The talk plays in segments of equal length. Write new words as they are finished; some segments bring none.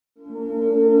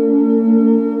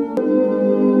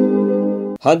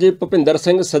हाँ जी, भुपिंदर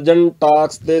सिंह सज्जन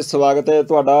टाक्स ते स्वागत है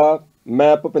तुहाडा।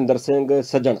 मैं भुपिंदर सिंह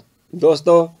सज्जन।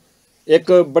 दोस्तों, एक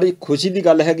बड़ी खुशी की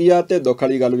गल हैगी आ ते दुख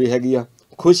वाली गल भी हैगी आ।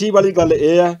 खुशी वाली गल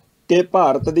यह है कि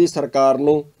भारत की सरकार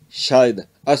नूं शायद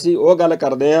असीं वो गल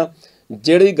करदे आ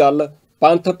जिहड़ी गल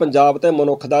पंथ पंजाब ते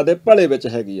मनुखता दे भले विच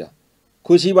हैगी आ।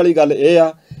 खुशी वाली गल यह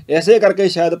आ, इसे करके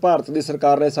शायद भारत की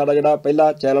सरकार ने साडा जिहड़ा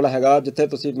पहला चैनल हैगा जिथे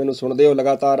तुसीं मैनूं सुणदे हो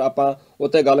लगातार आपां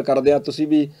उत्ते गल करदे आ, तुसीं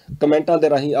भी कमेंटां दे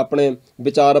राहीं अपने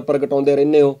विचार प्रगटाउंदे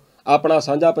रहिंदे हो। अपना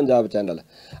साझा पंजाब चैनल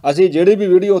असीं जिहड़ी भी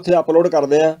वीडियो उत्थे अपलोड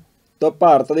करदे आ तो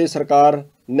भारत की सरकार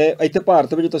ने इत्थे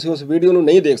भारत में तुसीं उस वीडियो नूं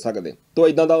नहीं देख सकते, तो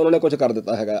इदां दा उन्होंने कुछ कर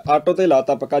दिता है। आटो ते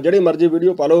लाता पक्का, जिहड़ी मर्जी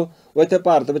वीडियो पा लो वो इत्थे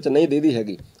भारत में नहीं दीदी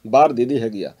हैगी, बाहर दीदी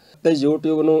हैगी आ। ते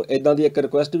यूट्यूब नूं इदां दी एक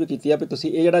रिक्वेस्ट भी कीती है भी तुसीं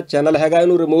इह जिहड़ा चैनल हैगा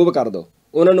इहनूं रिमूव कर दो,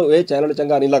 उन्होंने ये चैनल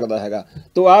चंगा नहीं लगता हैगा।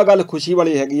 तो आह गल खुशी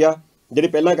वाली हैगी आ जिहड़ी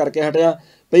पहलां करके हटिया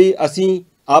भई असीं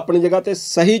अपनी जगह ते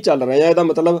सही चल रहे हैं। इहदा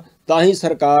मतलब तां ही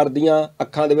सरकार दीआं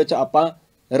अखां दे विच आपां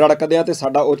रड़कदे आ ते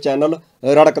साडा वो चैनल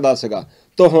रड़कदा सीगा।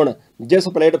 तो हुण जिस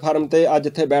प्लेटफार्म ते अज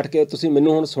इत्थे बैठ के तुसीं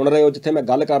मैनूं हुण सुण रहे हो, जिथे मैं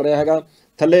गल कर रहा हैगा,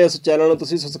 थल्ले इस चैनल नूं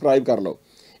तुसीं सबसक्राइब कर लो।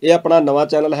 ये अपना नवां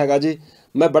चैनल हैगा जी।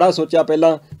 मैं बड़ा सोचा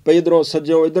पहलां भई इधरों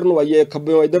सज्जों इधर नूं आईए,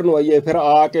 खब्बों इधर नूं आईए, फिर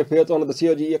आके फिर तुहानूं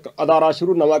दस्सिओ जी एक अदारा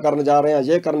शुरू नवां करन जा रहे हैं,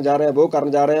 ये करन जा रहे हैं, वो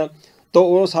करन जा रहे हैं। तो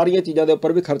वो सारियां चीज़ां दे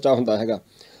उपर भी खर्चा हुंदा हैगा।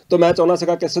 तो मैं चाहुंदा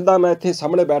सीगा कि सीधा मैं इत्थे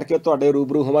सामने बैठ के तुहाडे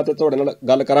रूबरू होवां ते तुहाडे नाल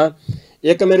गल करां।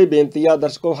 एक मेरी बेनती आ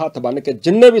दर्शकों, हत्थ बन के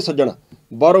जिन्ने भी सज्जण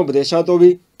बाहरों विदेशों तो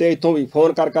भी ते इत्थों भी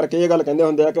फोन कर करके ये गल कहिंदे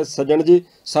हुंदे आ कि सज्जण जी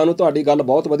सानूं तुहाडी गल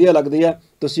बहुत वधिया लगदी है,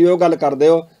 तुसीं वो गल करदे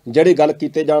हो जिहड़ी गल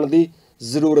कीते जाण दी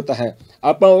ਜ਼ਰੂਰਤ है।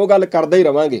 आपां वो गल करदे ही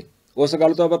रवांगे, उस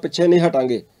गल तो आपां पिछे नहीं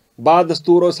हटांगे। बाद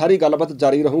दस्तूर वो सारी गलबात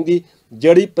जारी रहूगी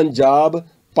जिहड़ी पंजाब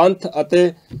पंथ अते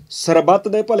सरबत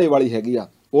दे भले वाली हैगी आ।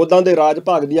 उदां दे राज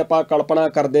भाग दी आपां कल्पना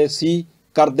करदे सी,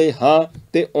 करदे हाँ,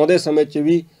 ते आउंदे समय 'च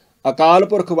भी अकाल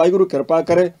पुरख वाहिगुरू किरपा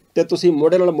करे ते तुसीं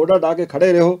मोढे नाल मोढा ढा के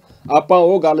खड़े रहो। आपां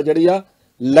वो गल जिहड़ी आ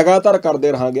लगातार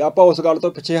करते रहांगे। आपां उस गल तो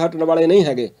पिछे हटण वाले नहीं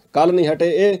हैगे, कल नहीं हटे।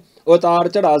 ये उतार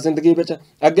चढ़ा जिंदगी विच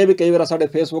अगे भी कई बार साडे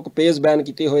फेसबुक पेज बैन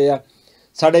कीते हुए आ,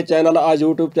 साडे चैनल आ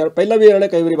यूट्यूब चैनल पहलां भी इन्होंने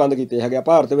कई बार बंद कीते हैगे।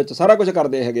 भारत विच सारा कुछ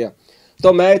करते हैगे।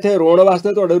 तो मैं इत्थे रोण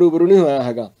वास्ते तुहाडे रूबरू नहीं होया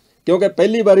हैगा, क्योंकि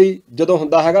पहली बारी जदों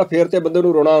हुंदा हैगा फिर ते बंदे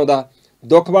नूं रोना आउंदा।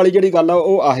 दुख वाली जिहड़ी गल आ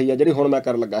वो आही आ जिहड़ी हुण मैं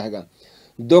करन लगा हैगा।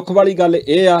 दुख वाली गल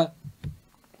इह आ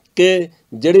कि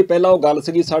जिहड़ी पहलां वो गल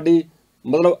सीगी साडी,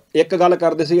 मतलब एक गल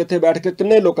करते सी इत्थे बैठ के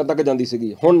किन्ने लोकां तक जांदी सीगी।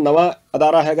 हुण नवां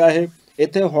अदारा हैगा ये,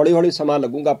 इत्थे हौली हौली समा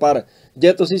लगूगा, पर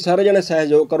जे तुसीं सारे जणे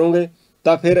सहयोग करोगे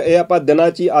तो फिर ये आपां दिनां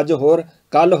 'च ही अज होर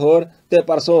कल होर ते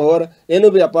परसों होर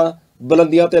इहनूं भी आपां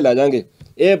बुलंदियां ते लै जांगे।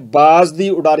 ये बाज़ दी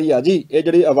उडारी आ जी, ये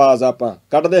जिहड़ी आवाज़ आपां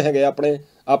कढदे हैगे अपने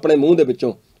अपने मूँह दे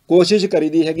विचों। कोशिश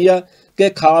करीदी हैगी आ कि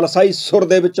खालसाई सुर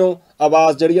दे विचों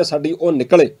आवाज़ जिहड़ी आ साडी वो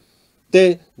निकले ते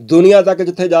दुनिया तक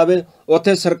जिथे जावे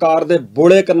उत्थे सरकार दे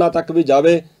बोले कन्नां तक भी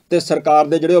जावे ते सरकार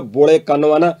दे जिहड़े बोले कन्न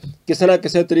वा ना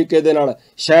किसे तरीके दे नाल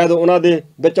शायद उन्हां दे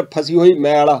विच फसी हुई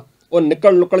मैल आ वो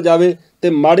निकल जावे ते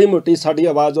माड़ी मोटी साडी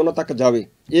आवाज़ उन्हां तक जावे।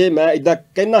 ये मैं इदां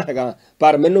कहना हैगा,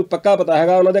 पर मैनूं पक्का पता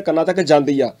हैगा उन्हां दे कन्नां तक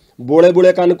जांदी आ।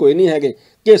 बोले कन्न कोई नहीं हैगे,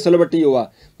 घिसल वट्टी हो आ।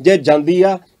 जे जांदी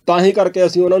आ तां ही करके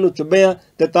असीं उन्हां नूं चुभे आ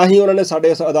ते तां ही उन्हां ने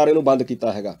साडे इस अदारे नूं बंद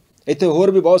कीता हैगा। इत्थे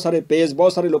होर भी बहुत सारे पेज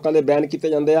बहुत सारे लोगों के बैन किए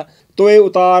जाते हैं। तो ये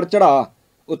उतार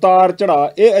चढ़ा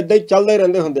ये इदां ही चलते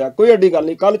रहते होंगे। कोई एडी गल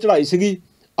नहीं, कल चढ़ाई सीगी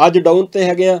अज डाउन ते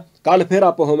हैगे आ, कल फिर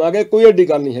अप होवांगे, कोई एडी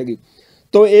गल नहीं हैगी।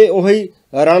 तो ये उही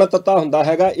रण तत्ता हुंदा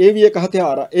हैगा। ये भी एक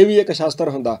हथियार आ, ये भी एक शस्त्र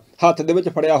हुंदा। हत्थ दे विच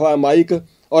फड़िया होया माइक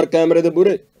और कैमरे दे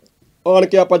मूहरे आण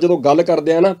के आपां जदों गल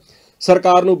करदे आ ना,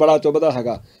 सरकार नूं बड़ा चुभदा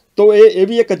हैगा। तो ये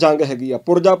भी एक जंग हैगी आ।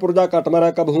 पुरजा कट मारा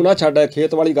कबहू ना छड्ड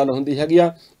खेत वाली गल हुंदी हैगी आ।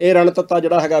 ये रण तत्ता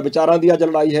जिहड़ा हैगा विचारां दी अज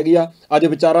लड़ाई हैगी आ, अज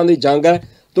विचारां दी जंग है।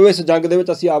 तो इस जंग दे विच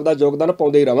असीं आपदा योगदान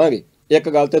पाउंदे ही रहांगे। एक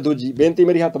गल ते दूजी बेनती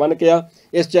मेरी हत्थ बन के आ,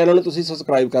 इस चैनल नूं तुसीं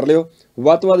सबसक्राइब कर लिओ,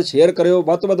 वध तो वध शेयर करिओ,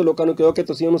 वध तो वध लोकां नूं कहिओ कि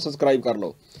तुसीं उहनूं सबसक्राइब कर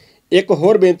लो। एक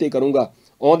होर बेनती करूँगा,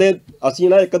 आउंदे असीं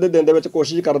ना एक अद्धे दिन दे विच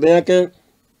कोशिश करदे हां कि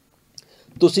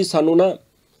तुसीं सानूं ना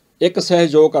एक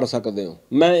सहयोग कर सकते हो।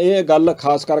 मैं ये गल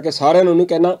खास करके सारिਆਂ ਨੂੰ नहीं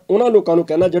कहना, उन्होंने लोगों को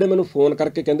कहना जिहड़े मैनूं फोन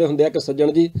करके कहंदे हुंदे आ कि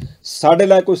सज्जण जी साडे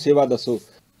लायक कोई सेवा दसो।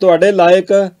 तुहाडे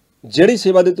लायक जिहड़ी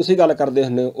सेवा दी तुसीं गल करदे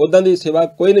हुंदे हो उदां दी सेवा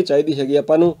कोई नहीं चाहीदी हैगी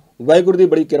आपां नूं। वाहिगुरू दी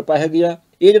बड़ी किरपा हैगी आ।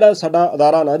 ये जिहड़ा साडा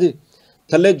अदारा ना जी,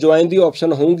 थल्ले ज्वाइन दी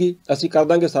ऑप्शन होऊगी, असीं कर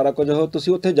दांगे सारा कुछ। हो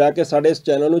तुसीं उत्थे जाके साडे इस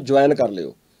चैनल नूं ज्वाइन कर लिओ,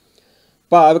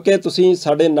 भाव के तुसीं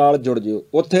साडे नाल जुड़ जिओ।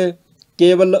 उत्थे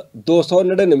केवल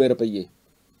 299 रुपये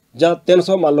ਜਾਂ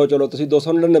 300 मान लो, चलो तुसीं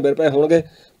 299 रुपए होणगे,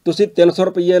 तुसीं 300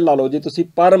 रुपये ला लो जी। तुसीं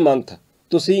पर मंथ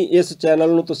तुसीं इस चैनल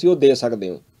नूं तुसीं वो दे सकदे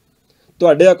हो।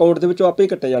 तुहाडे अकाउंट दे विचों आपे ही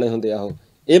कट्टे जाणे हुंदे आ।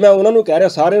 ये मैं उन्हां नूं कह रिहा,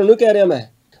 सारिਆਂ नूं नहीं कह रिहा मैं।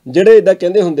 जिहड़े इदां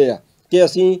कहंदे हुंदे आ कि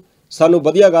असीं ਸਾਨੂੰ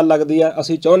ਵਧੀਆ ਗੱਲ ਲੱਗਦੀ ਹੈ,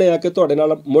 ਅਸੀਂ ਚਾਹੁੰਦੇ ਹਾਂ ਕਿ ਤੁਹਾਡੇ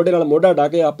ਨਾਲ ਮੋਢਾ ਢਾ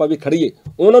ਕੇ ਆਪਾਂ ਵੀ ਖੜੀਏ।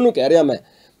 ਉਹਨਾਂ ਨੂੰ ਕਹਿ ਰਿਹਾ ਮੈਂ।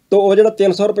 ਤਾਂ ਉਹ ਜਿਹੜਾ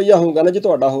 300 ਰੁਪਈਆ ਹੋਊਗਾ ਨਾ ਜੀ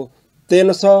ਤੁਹਾਡਾ, ਉਹ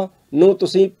 300 ਨੂੰ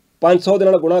ਤੁਸੀਂ 500 ਦੇ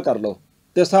ਨਾਲ ਗੁਣਾ ਕਰ ਲਓ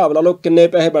ਤੇ ਹਿਸਾਬ ਲਾ ਲਓ ਕਿੰਨੇ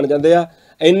ਪੈਸੇ ਬਣ ਜਾਂਦੇ ਆ।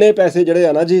 ਇੰਨੇ ਪੈਸੇ ਜਿਹੜੇ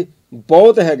ਆ ਨਾ ਜੀ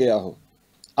ਬਹੁਤ ਹੈਗੇ ਆ। ਉਹ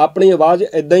ਆਪਣੀ ਆਵਾਜ਼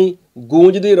ਇੱਦਾਂ ਹੀ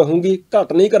ਗੂੰਜਦੀ ਰਹੂਗੀ,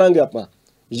 ਘੱਟ ਨਹੀਂ ਕਰਾਂਗੇ ਆਪਾਂ।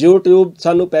 YouTube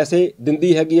ਸਾਨੂੰ ਪੈਸੇ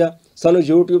ਦਿੰਦੀ ਹੈਗੀ ਆ, ਸਾਨੂੰ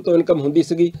YouTube ਤੋਂ ਇਨਕਮ ਹੁੰਦੀ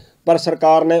ਸੀਗੀ, ਪਰ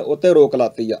ਸਰਕਾਰ ਨੇ ਉੱਤੇ ਰੋਕ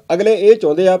ਲਾਤੀ ਆ। ਅਗਲੇ ਇਹ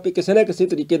ਚਾਹੁੰਦੇ ਆ ਵੀ ਕਿਸੇ ਨਾ ਕਿਸੇ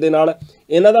ਤਰੀਕੇ ਦੇ ਨਾਲ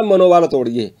ਇਹਨਾਂ ਦਾ ਮਨੋਬਲ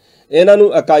ਤੋੜੀਏ, ਇਹਨਾਂ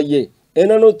ਨੂੰ ਅਕਾਈਏ,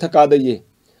 ਇਹਨਾਂ ਨੂੰ ਥਕਾ ਦਈਏ।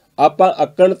 ਆਪਾਂ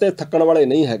ਅੱਕਣ ਤੇ ਥੱਕਣ ਵਾਲੇ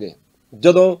ਨਹੀਂ ਹੈਗੇ।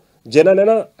 ਜਦੋਂ ਜਿਨ੍ਹਾਂ ਨੇ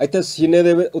ਨਾ ਇੱਥੇ ਸੀਨੇ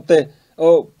ਦੇ ਉੱਤੇ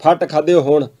ਉਹ ਫੱਟ ਖਾਦੇ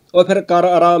ਹੋਣ, ਉਹ ਫਿਰ ਕਰ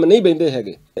ਆਰਾਮ ਨਹੀਂ ਬਹਿੰਦੇ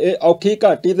ਹੈਗੇ। ਇਹ ਔਖੀ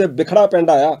ਘਾਟੀ ਤੇ ਵਿਖੜਾ ਪਿੰਡ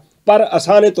ਆਇਆ, ਪਰ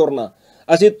ਅਸਾਂ ਨੇ ਤੁਰਨਾ,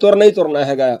 ਅਸੀਂ ਤੁਰਨਾ ਹੀ ਤੁਰਨਾ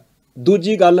ਹੈਗਾ।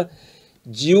 ਦੂਜੀ ਗੱਲ,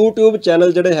 YouTube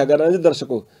ਚੈਨਲ ਜਿਹੜੇ ਹੈਗਾ ਨਾ ਜੀ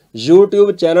ਦਰਸ਼ਕੋ,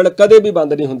 YouTube ਚੈਨਲ ਕਦੇ ਵੀ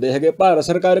ਬੰਦ ਨਹੀਂ ਹੁੰਦੇ ਹੈਗੇ। ਭਾਰਤ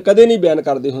ਸਰਕਾਰ ਕਦੇ ਨਹੀਂ ਬੈਨ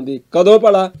ਕਰਦੀ ਹੁੰਦੀ। ਕਦੋਂ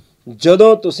ਭਲਾ?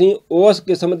 ਜਦੋਂ ਤੁਸੀਂ ਉਸ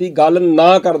ਕਿਸਮ ਦੀ ਗੱਲ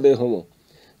ਨਾ ਕਰਦੇ ਹੋਵੋ।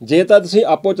 ਜੇ ਤਾਂ ਤੁਸੀਂ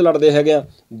ਆਪੋ 'ਚ ਲੜਦੇ ਹੈਗੇ ਆ,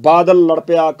 ਬਾਦਲ ਲੜ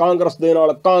ਪਿਆ ਕਾਂਗਰਸ ਦੇ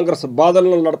ਨਾਲ, ਕਾਂਗਰਸ ਬਾਦਲ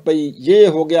ਨਾਲ ਲੜ ਪਈ, ਇਹ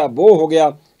ਹੋ ਗਿਆ ਉਹ ਹੋ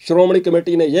ਗਿਆ, ਸ਼੍ਰੋਮਣੀ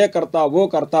ਕਮੇਟੀ ਨੇ ਇਹ ਕਰਤਾ ਉਹ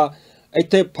ਕਰਤਾ,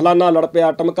 ਇੱਥੇ ਫਲਾਨਾ ਲੜ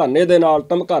ਪਿਆ ਧਮਕਾਨੇ ਦੇ ਨਾਲ,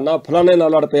 ਧਮਕਾਨਾ ਫਲਾਣੇ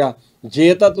ਨਾਲ ਲੜ ਪਿਆ।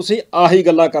 ਜੇ ਤਾਂ ਤੁਸੀਂ ਆਹੀ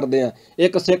ਗੱਲਾਂ ਕਰਦੇ ਆ,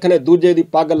 ਇੱਕ ਸਿੱਖ ਨੇ ਦੂਜੇ ਦੀ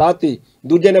ਪੱਗ ਲਾਤੀ,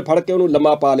 ਦੂਜੇ ਨੇ ਫੜ ਕੇ ਉਹਨੂੰ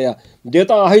ਲੰਮਾ ਪਾ ਲਿਆ, ਜੇ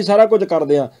ਤਾਂ ਆਹੀ ਸਾਰਾ ਕੁਝ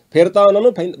ਕਰਦੇ ਆ, ਫਿਰ ਤਾਂ ਉਹਨਾਂ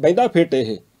ਨੂੰ ਬਹਿੰਦਾ ਫਿੱਟ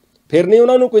ਇਹ, ਫਿਰ ਨਹੀਂ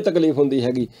ਉਹਨਾਂ ਨੂੰ ਕੋਈ ਤਕਲੀਫ ਹੁੰਦੀ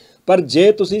ਹੈਗੀ। ਪਰ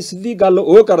ਜੇ ਤੁਸੀਂ ਸਿੱਧੀ ਗੱਲ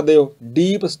ਉਹ ਕਰਦੇ ਹੋ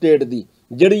ਡੀਪ ਸਟੇਟ ਦੀ,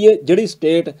 ਜਿਹੜੀ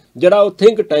ਸਟੇਟ, ਜਿਹੜਾ ਉਹ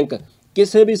ਥਿੰਕ ਟੈਂਕ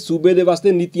ਕਿਸੇ ਵੀ ਸੂਬੇ ਦੇ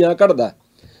ਵਾਸਤੇ ਨੀਤੀਆਂ ਘੜਦਾ,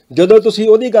 ਜਦੋਂ ਤੁਸੀਂ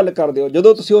ਉਹਦੀ ਗੱਲ ਕਰਦੇ ਹੋ,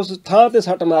 ਜਦੋਂ ਤੁਸੀਂ ਉਸ ਥਾਂ ਤੇ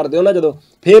ਸੱਟ ਮਾਰਦੇ ਹੋ ਨਾ, ਜਦੋਂ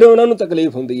ਫਿਰ ਉਹਨਾਂ ਨੂੰ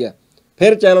ਤਕਲੀਫ ਹੁੰਦੀ ਹੈ,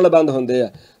 ਫਿਰ ਚੈਨਲ ਬੰਦ ਹੁੰਦੇ ਆ।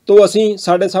 ਤੋ ਅਸੀਂ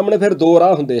ਸਾਡੇ ਸਾਹਮਣੇ ਫਿਰ ਦੋ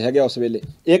ਰਾਹ ਹੁੰਦੇ ਹੈਗੇ ਉਸ ਵੇਲੇ।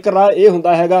 ਇੱਕ ਰਾਹ ਇਹ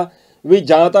ਹੁੰਦਾ ਹੈਗਾ ਵੀ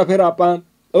ਜਾਂ ਤਾਂ ਫਿਰ ਆਪਾਂ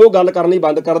ਉਹ ਗੱਲ ਕਰਨੀ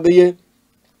ਬੰਦ ਕਰ ਦਈਏ,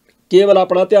 ਕੇਵਲ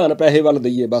ਆਪਣਾ ਧਿਆਨ ਪੈਸੇ ਵੱਲ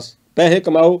ਦਈਏ, ਬਸ ਪੈਸੇ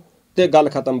ਕਮਾਓ ਤੇ ਗੱਲ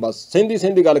ਖਤਮ, ਬਸ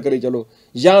ਸਹਿੰਦੀ ਗੱਲ ਕਰੀ ਚਲੋ।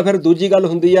 ਜਾਂ ਫਿਰ ਦੂਜੀ ਗੱਲ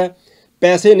ਹੁੰਦੀ ਹੈ,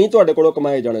 ਪੈਸੇ ਨਹੀਂ ਤੁਹਾਡੇ ਕੋਲੋਂ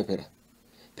ਕਮਾਏ ਜਾਣੇ।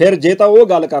 ਫਿਰ ਜੇ ਤਾਂ ਉਹ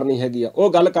ਗੱਲ ਕਰਨੀ ਹੈਗੀ ਆ, ਉਹ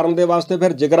ਗੱਲ ਕਰਨ ਦੇ ਵਾਸਤੇ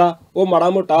ਫਿਰ ਜਿਗਰਾ ਉਹ ਮਾੜਾ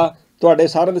ਮੋਟਾ ਤੁਹਾਡੇ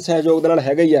ਸਾਰਿਆਂ ਦੇ ਸਹਿਯੋਗ ਦੇ ਨਾਲ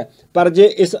ਹੈਗਾ ਹੀ ਆ। ਪਰ ਜੇ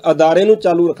ਇਸ ਅਦਾਰੇ ਨੂੰ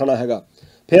ਚਾਲੂ ਰੱਖਣਾ ਹੈਗਾ,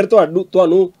 ਫਿਰ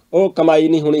ਤੁਹਾਨੂੰ ਉਹ ਕਮਾਈ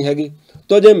ਨਹੀਂ ਹੋਣੀ ਹੈਗੀ।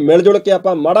 ਤੋ ਜੇ ਮਿਲ ਜੁਲ ਕੇ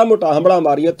ਆਪਾਂ ਮਾੜਾ ਮੋਟਾ ਹੰਬੜਾ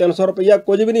ਮਾਰੀਏ, 300 ਰੁਪਈਆ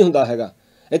ਕੁਝ ਵੀ ਨਹੀਂ ਹੁੰਦਾ ਹੈਗਾ।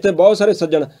 ਇੱਥੇ ਬਹੁਤ ਸਾਰੇ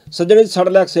ਸੱਜਣ ਸੜ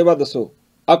ਲੈਕ ਸੇਵਾ ਦੱਸੋ,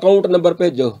 ਅਕਾਊਂਟ ਨੰਬਰ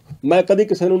ਭੇਜੋ। ਮੈਂ ਕਦੀ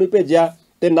ਕਿਸੇ ਨੂੰ ਨਹੀਂ ਭੇਜਿਆ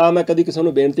ਤੇ ਨਾ ਮੈਂ ਕਦੀ ਕਿਸੇ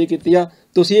ਨੂੰ ਬੇਨਤੀ ਕੀਤੀ ਆ।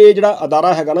 ਤੁਸੀਂ ਇਹ ਜਿਹੜਾ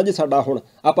ਅਦਾਰਾ ਹੈਗਾ ਨਾ ਜੀ ਸਾਡਾ, ਹੁਣ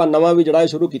ਆਪਾਂ ਨਵਾਂ ਵੀ ਜਿਹੜਾ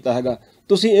ਸ਼ੁਰੂ ਕੀਤਾ ਹੈਗਾ,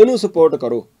 ਤੁਸੀਂ ਇਹਨੂੰ ਸਪੋਰਟ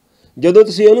ਕਰੋ। ਜਦੋਂ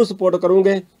ਤੁਸੀਂ ਇਹਨੂੰ ਸਪੋਰਟ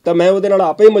ਕਰੋਗੇ ਤਾਂ ਮੈਂ ਉਹਦੇ ਨਾਲ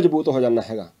ਆਪੇ ਹੀ ਮਜ਼ਬੂਤ ਹੋ ਜਾਣਾ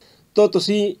ਹੈਗਾ। ਤਾਂ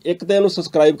ਤੁਸੀਂ ਇੱਕ ਤਾਂ ਇਹਨੂੰ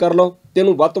ਸਬਸਕ੍ਰਾਈਬ ਕਰ ਲਓ ਤੇ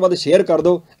ਇਹਨੂੰ ਵੱਧ ਤੋਂ ਵੱਧ ਸ਼ੇਅਰ ਕਰ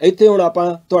ਦਿਓ। ਇੱਥੇ ਹੁਣ ਆਪਾਂ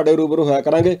ਤੁਹਾਡੇ ਰੂਬਰੂ ਹੋਇਆ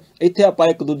ਕਰਾਂਗੇ, ਇੱਥੇ ਆਪਾਂ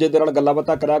ਇੱਕ ਦੂਜੇ ਦੇ ਨਾਲ ਗੱਲਾਂ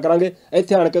ਬਾਤਾਂ ਕਰਿਆ ਕਰਾਂਗੇ।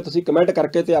 ਇੱਥੇ ਆਣ ਕੇ ਤੁਸੀਂ ਕਮੈਂਟ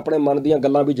ਕਰਕੇ ਤੇ ਆਪਣੇ ਮਨ ਦੀਆਂ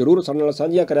ਗੱਲਾਂ ਵੀ ਜ਼ਰੂਰ ਸਾਡੇ ਨਾਲ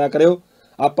ਸਾਂਝੀਆਂ ਕਰਿਆ ਕਰਿਓ।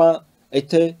 ਆਪਾਂ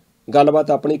ਇੱਥੇ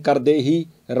ਗੱਲਬਾਤ ਆਪਣੀ ਕਰਦੇ ਹੀ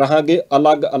ਰਹਾਂਗੇ,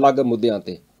 ਅਲੱਗ-ਅਲੱਗ ਮੁੱਦਿਆਂ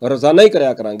ਤੇ ਰੋਜ਼ਾਨਾ ਹੀ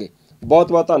ਕਰਿਆ ਕਰਾਂਗੇ।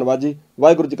 ਬਹੁਤ ਬਹੁਤ ਧੰਨਵਾਦ ਜੀ।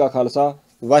 ਵਾਹਿਗੁਰੂ ਜੀ ਕਾ ਖਾਲਸਾ,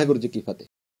 ਵਾਹਿਗੁਰੂ ਜੀ ਕੀ ਫਤਿਹ।